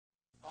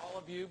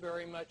of you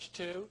very much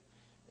too.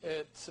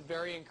 It's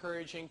very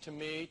encouraging to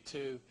me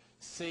to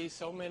see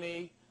so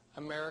many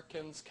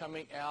Americans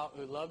coming out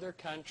who love their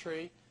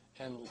country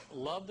and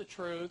love the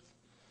truth.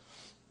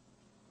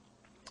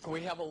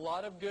 We have a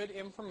lot of good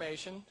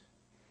information,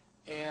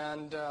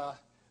 and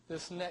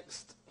this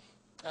next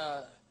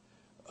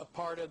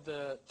part of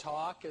the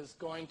talk is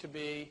going to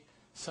be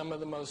some of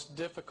the most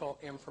difficult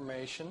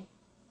information.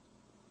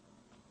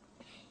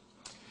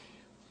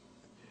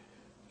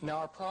 Now,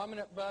 our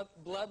prominent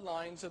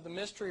bloodlines of the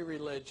mystery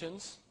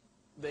religions,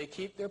 they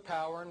keep their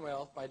power and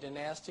wealth by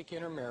dynastic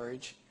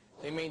intermarriage.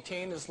 They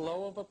maintain as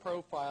low of a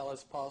profile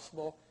as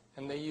possible,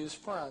 and they use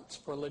fronts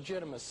for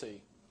legitimacy.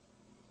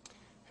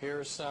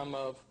 Here's some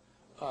of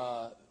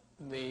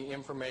the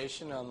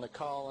information on the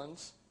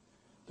Collins.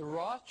 The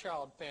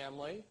Rothschild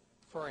family,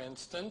 for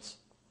instance,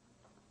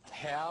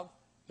 have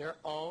their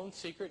own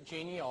secret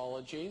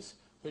genealogies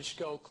which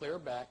go clear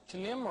back to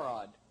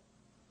Nimrod.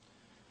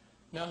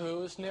 Now,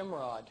 who is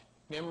Nimrod?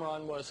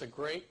 Nimrod was a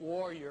great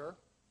warrior,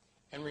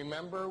 and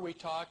remember we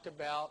talked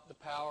about the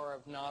power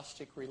of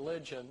Gnostic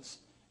religions,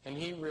 and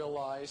he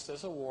realized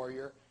as a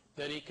warrior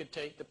that he could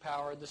take the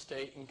power of the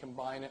state and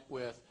combine it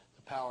with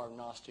the power of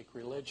Gnostic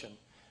religion.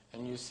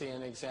 And you see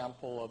an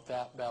example of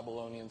that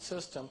Babylonian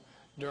system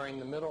during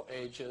the Middle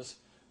Ages,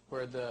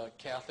 where the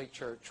Catholic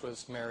Church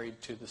was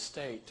married to the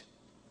state.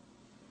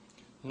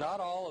 Not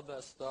all of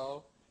us,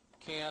 though,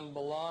 can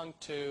belong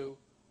to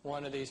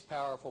one of these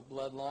powerful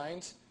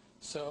bloodlines.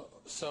 So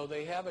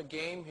they have a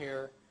game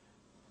here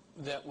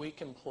that we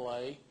can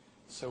play,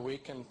 so we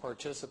can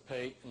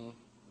participate in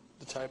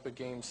the type of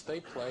games they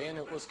play. And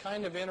it was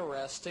kind of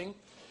interesting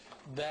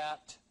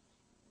that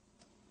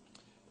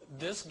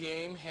this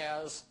game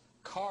has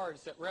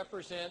cards that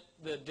represent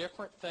the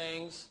different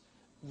things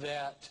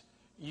that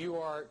you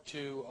are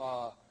to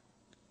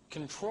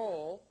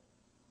control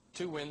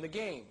to win the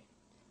game.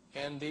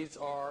 And these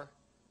are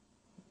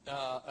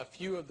a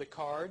few of the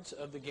cards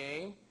of the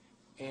game,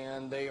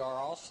 and they are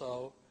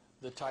also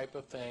the type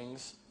of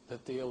things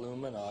that the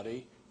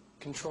Illuminati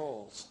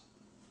controls.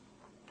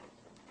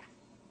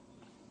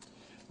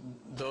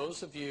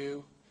 Those of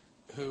you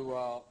who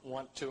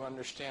want to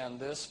understand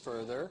this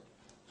further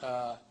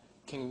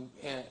can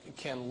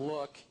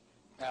look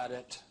at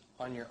it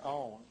on your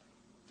own.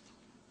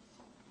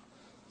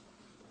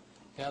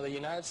 Now, the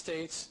United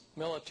States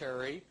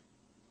military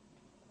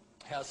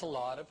has a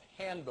lot of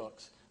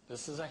handbooks.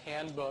 This is a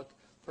handbook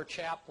for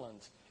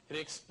chaplains. It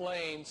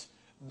explains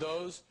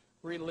those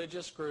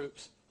religious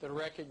groups that are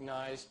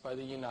recognized by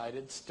the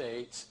United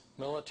States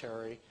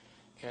military,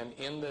 and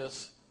in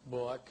this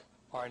book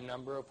are a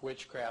number of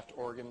witchcraft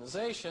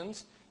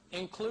organizations,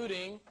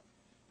 including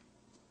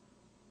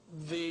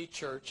the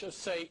Church of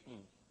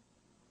Satan.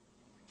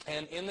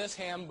 And in this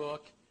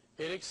handbook,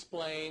 it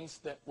explains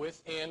that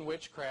within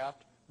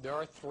witchcraft there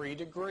are 3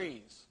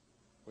 degrees,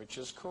 which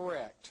is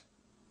correct.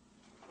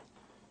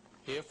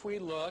 If we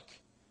look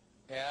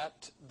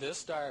at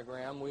this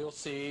diagram, we will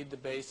see the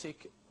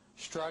basic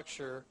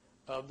structure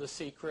of the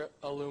secret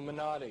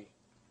Illuminati.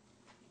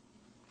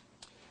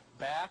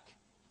 Back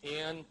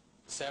in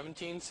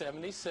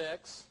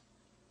 1776,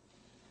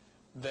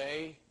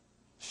 they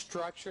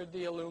structured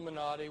the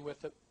Illuminati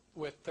with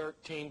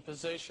 13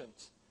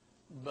 positions.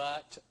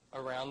 But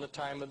around the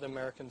time of the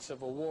American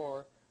Civil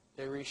War,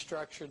 they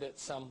restructured it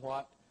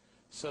somewhat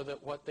so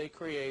that what they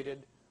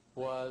created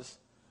was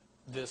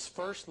this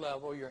first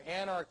level, your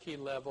anarchy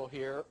level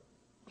here,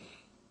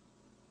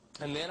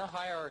 and then a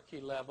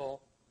hierarchy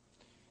level,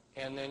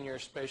 and then your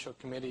special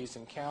committees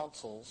and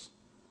councils.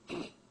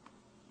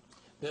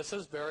 This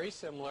is very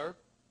similar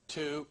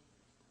to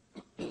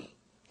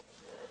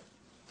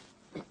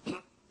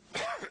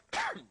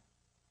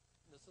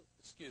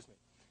excuse me.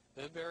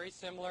 This is very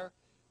similar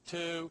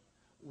to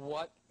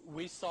what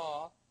we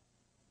saw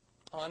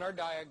on our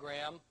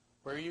diagram,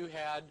 where you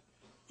had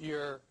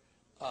your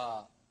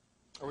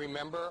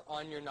remember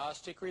on your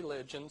Gnostic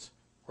religions,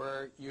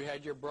 where you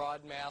had your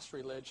broad mass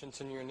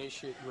religions and your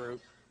initiate group.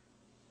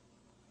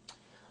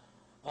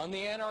 On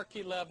the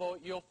anarchy level,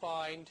 you'll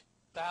find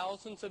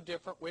thousands of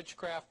different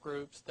witchcraft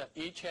groups that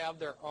each have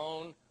their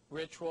own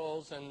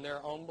rituals and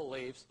their own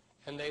beliefs,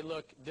 and they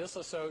look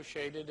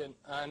disassociated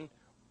and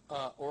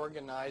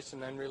unorganized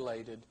and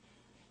unrelated.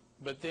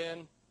 But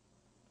then,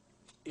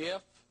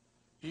 if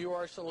you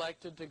are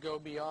selected to go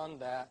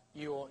beyond that,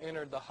 you will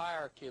enter the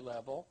hierarchy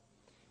level,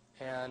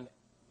 and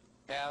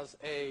as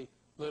a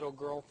little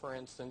girl, for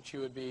instance, you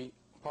would be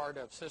part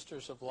of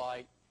Sisters of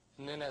Light,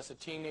 and then as a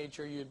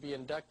teenager you'd be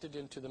inducted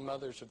into the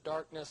Mothers of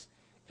Darkness,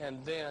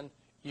 and then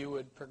you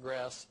would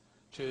progress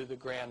to the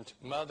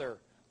Grandmother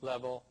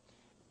level.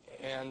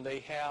 And they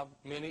have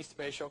many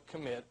special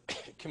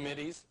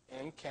committees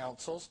and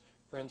councils.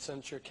 For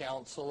instance, your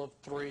Council of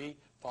 3,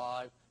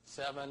 5,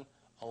 7,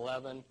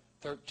 11,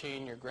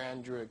 13, your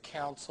Grand Druid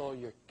Council,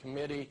 your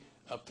Committee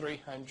of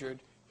 300,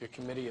 your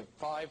Committee of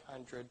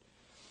 500.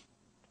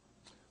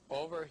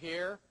 Over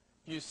here,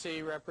 you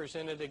see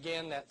represented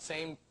again that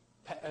same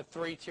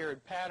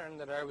 3-tiered pattern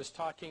that I was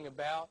talking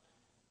about,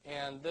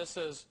 and this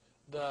is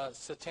the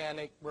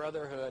Satanic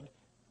Brotherhood,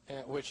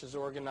 which is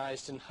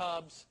organized in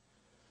hubs.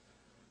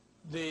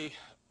 The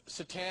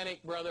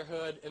Satanic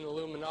Brotherhood and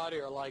Illuminati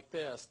are like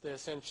this. They're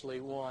essentially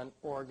one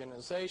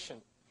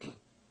organization.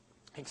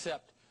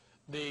 Except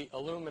the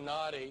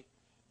Illuminati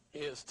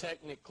is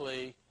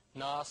technically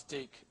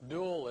Gnostic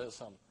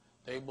dualism.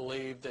 They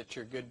believe that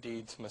your good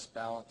deeds must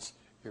balance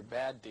your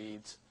bad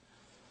deeds.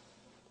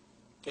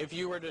 If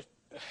you were to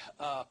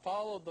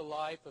follow the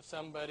life of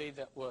somebody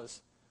that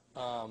was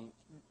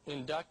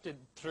inducted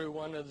through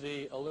one of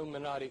the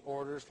Illuminati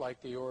orders,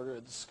 like the Order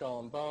of the Skull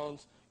and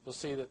Bones, you'll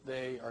see that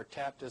they are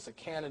tapped as a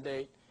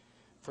candidate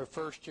for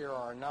first year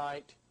or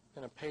night,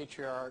 and a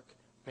patriarch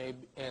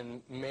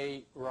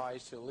may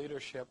rise to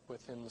leadership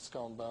within the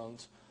Skull and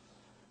Bones.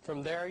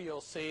 From there,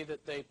 you'll see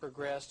that they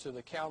progress to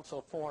the Council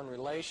of Foreign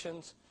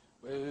Relations,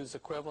 whose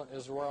equivalent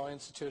is the Royal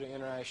Institute of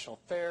International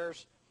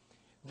Affairs,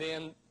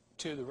 then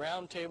to the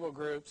Round Table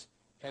groups,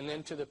 and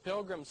then to the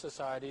Pilgrim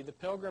Society. The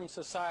Pilgrim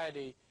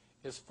Society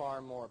is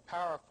far more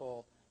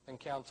powerful than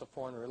Council of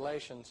Foreign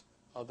Relations,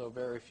 although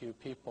very few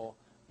people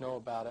know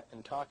about it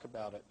and talk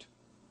about it.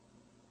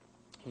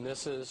 And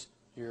this is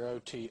your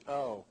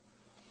OTO.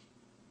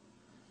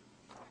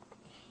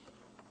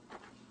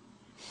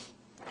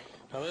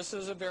 Now this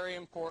is a very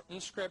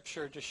important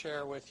scripture to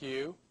share with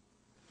you.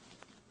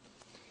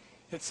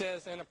 It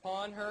says, "And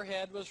upon her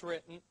head was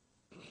written,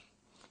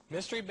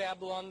 Mystery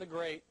Babylon the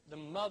Great, the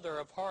mother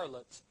of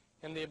harlots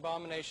and the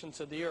abominations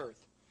of the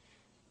earth."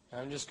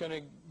 I'm just going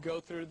to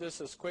go through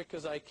this as quick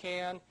as I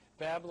can.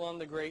 Babylon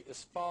the Great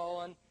is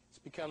fallen. It's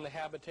become the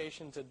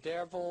habitations of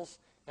devils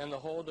and the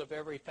hold of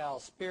every foul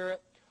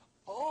spirit.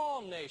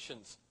 All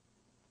nations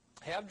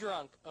have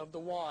drunk of the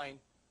wine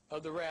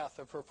of the wrath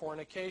of her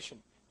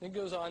fornication. It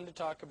goes on to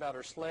talk about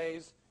her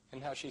slaves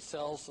and how she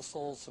sells the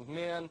souls of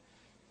men.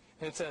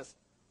 And it says,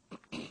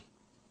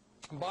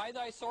 "By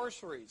thy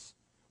sorceries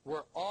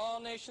were all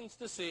nations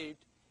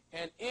deceived,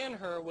 and in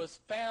her was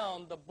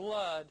found the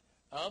blood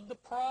of the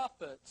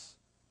prophets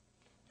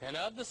and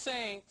of the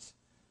saints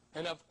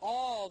and of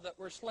all that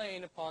were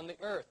slain upon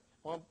the earth."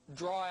 I'll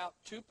draw out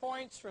 2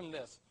 points from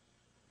this.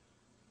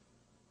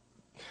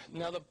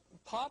 Now, the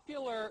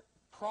popular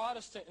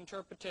Protestant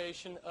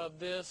interpretation of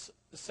this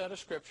set of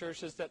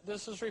scriptures is that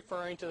this is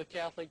referring to the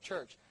Catholic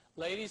Church.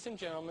 Ladies and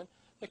gentlemen,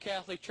 the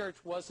Catholic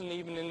Church wasn't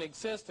even in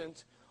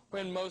existence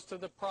when most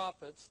of the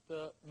prophets,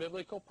 the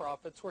biblical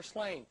prophets, were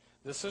slain.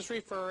 This is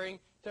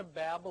referring to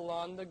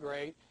Babylon the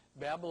Great,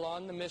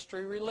 Babylon the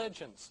mystery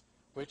religions,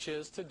 which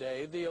is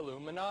today the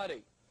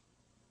Illuminati.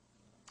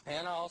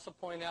 And I also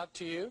point out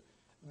to you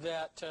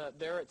that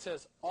there it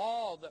says,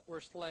 all that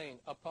were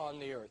slain upon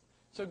the earth.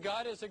 So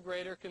God is a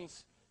greater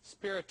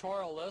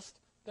conspiratorialist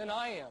than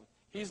I am.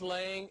 He's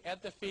laying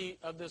at the feet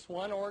of this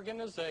one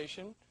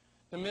organization,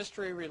 the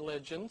mystery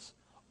religions,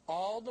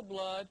 all the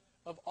blood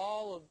of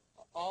all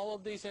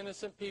of these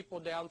innocent people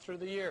down through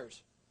the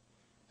years.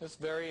 It's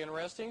very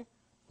interesting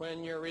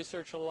when you're a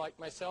researcher like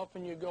myself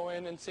and you go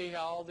in and see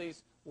how all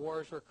these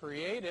wars were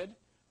created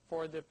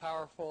for the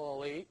powerful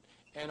elite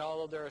and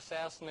all of their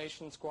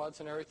assassination squads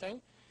and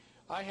everything.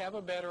 I have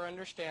a better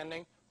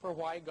understanding for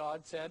why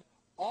God said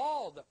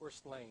all that were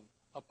slain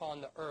upon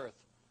the earth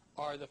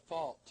are the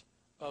fault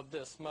of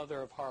this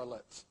mother of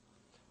harlots.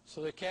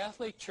 So the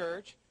Catholic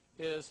Church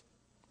is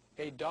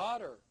a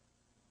daughter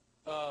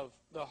of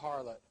the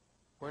harlot.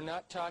 We're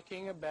not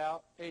talking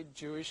about a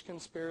Jewish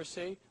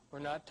conspiracy. We're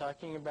not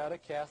talking about a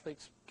Catholic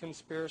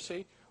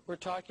conspiracy. We're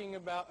talking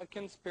about a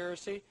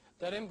conspiracy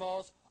that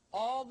involves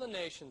all the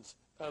nations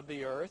of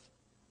the earth.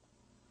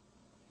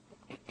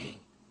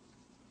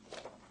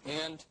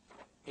 And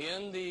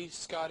in the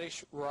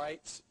Scottish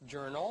Rites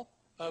Journal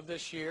of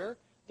this year,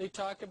 they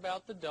talk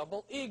about the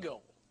double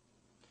eagle.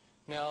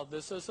 Now,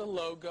 this is a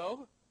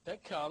logo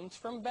that comes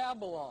from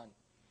Babylon,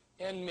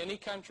 and many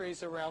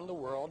countries around the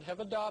world have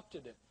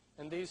adopted it.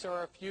 And these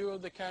are a few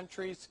of the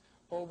countries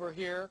over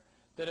here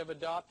that have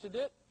adopted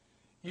it.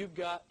 You've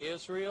got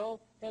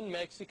Israel and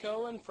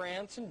Mexico and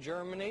France and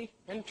Germany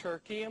and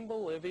Turkey and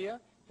Bolivia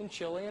and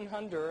Chile and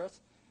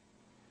Honduras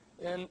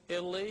and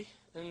Italy,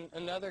 and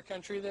another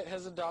country that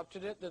has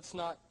adopted it that's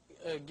not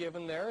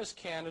given there is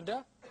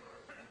Canada.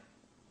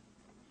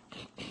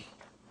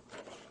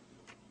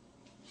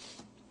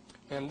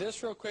 And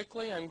this real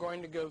quickly, I'm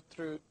going to go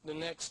through the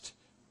next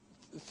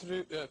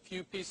a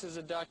few pieces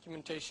of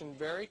documentation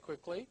very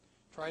quickly.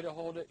 Try to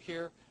hold it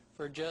here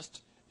for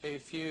just a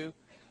few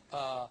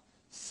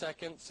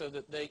seconds so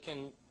that they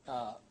can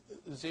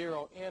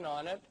zero in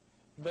on it.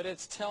 But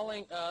it's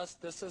telling us,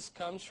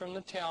 comes from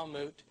the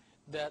Talmud,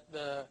 that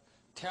the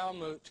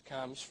Talmud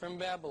comes from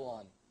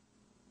Babylon.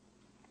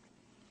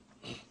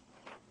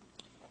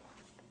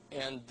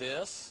 And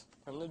this,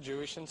 from the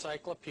Jewish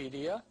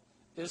Encyclopedia,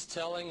 is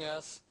telling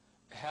us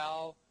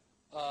how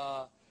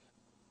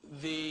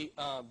the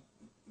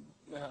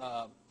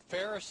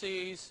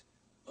Pharisees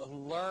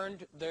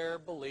learned their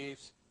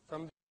beliefs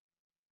from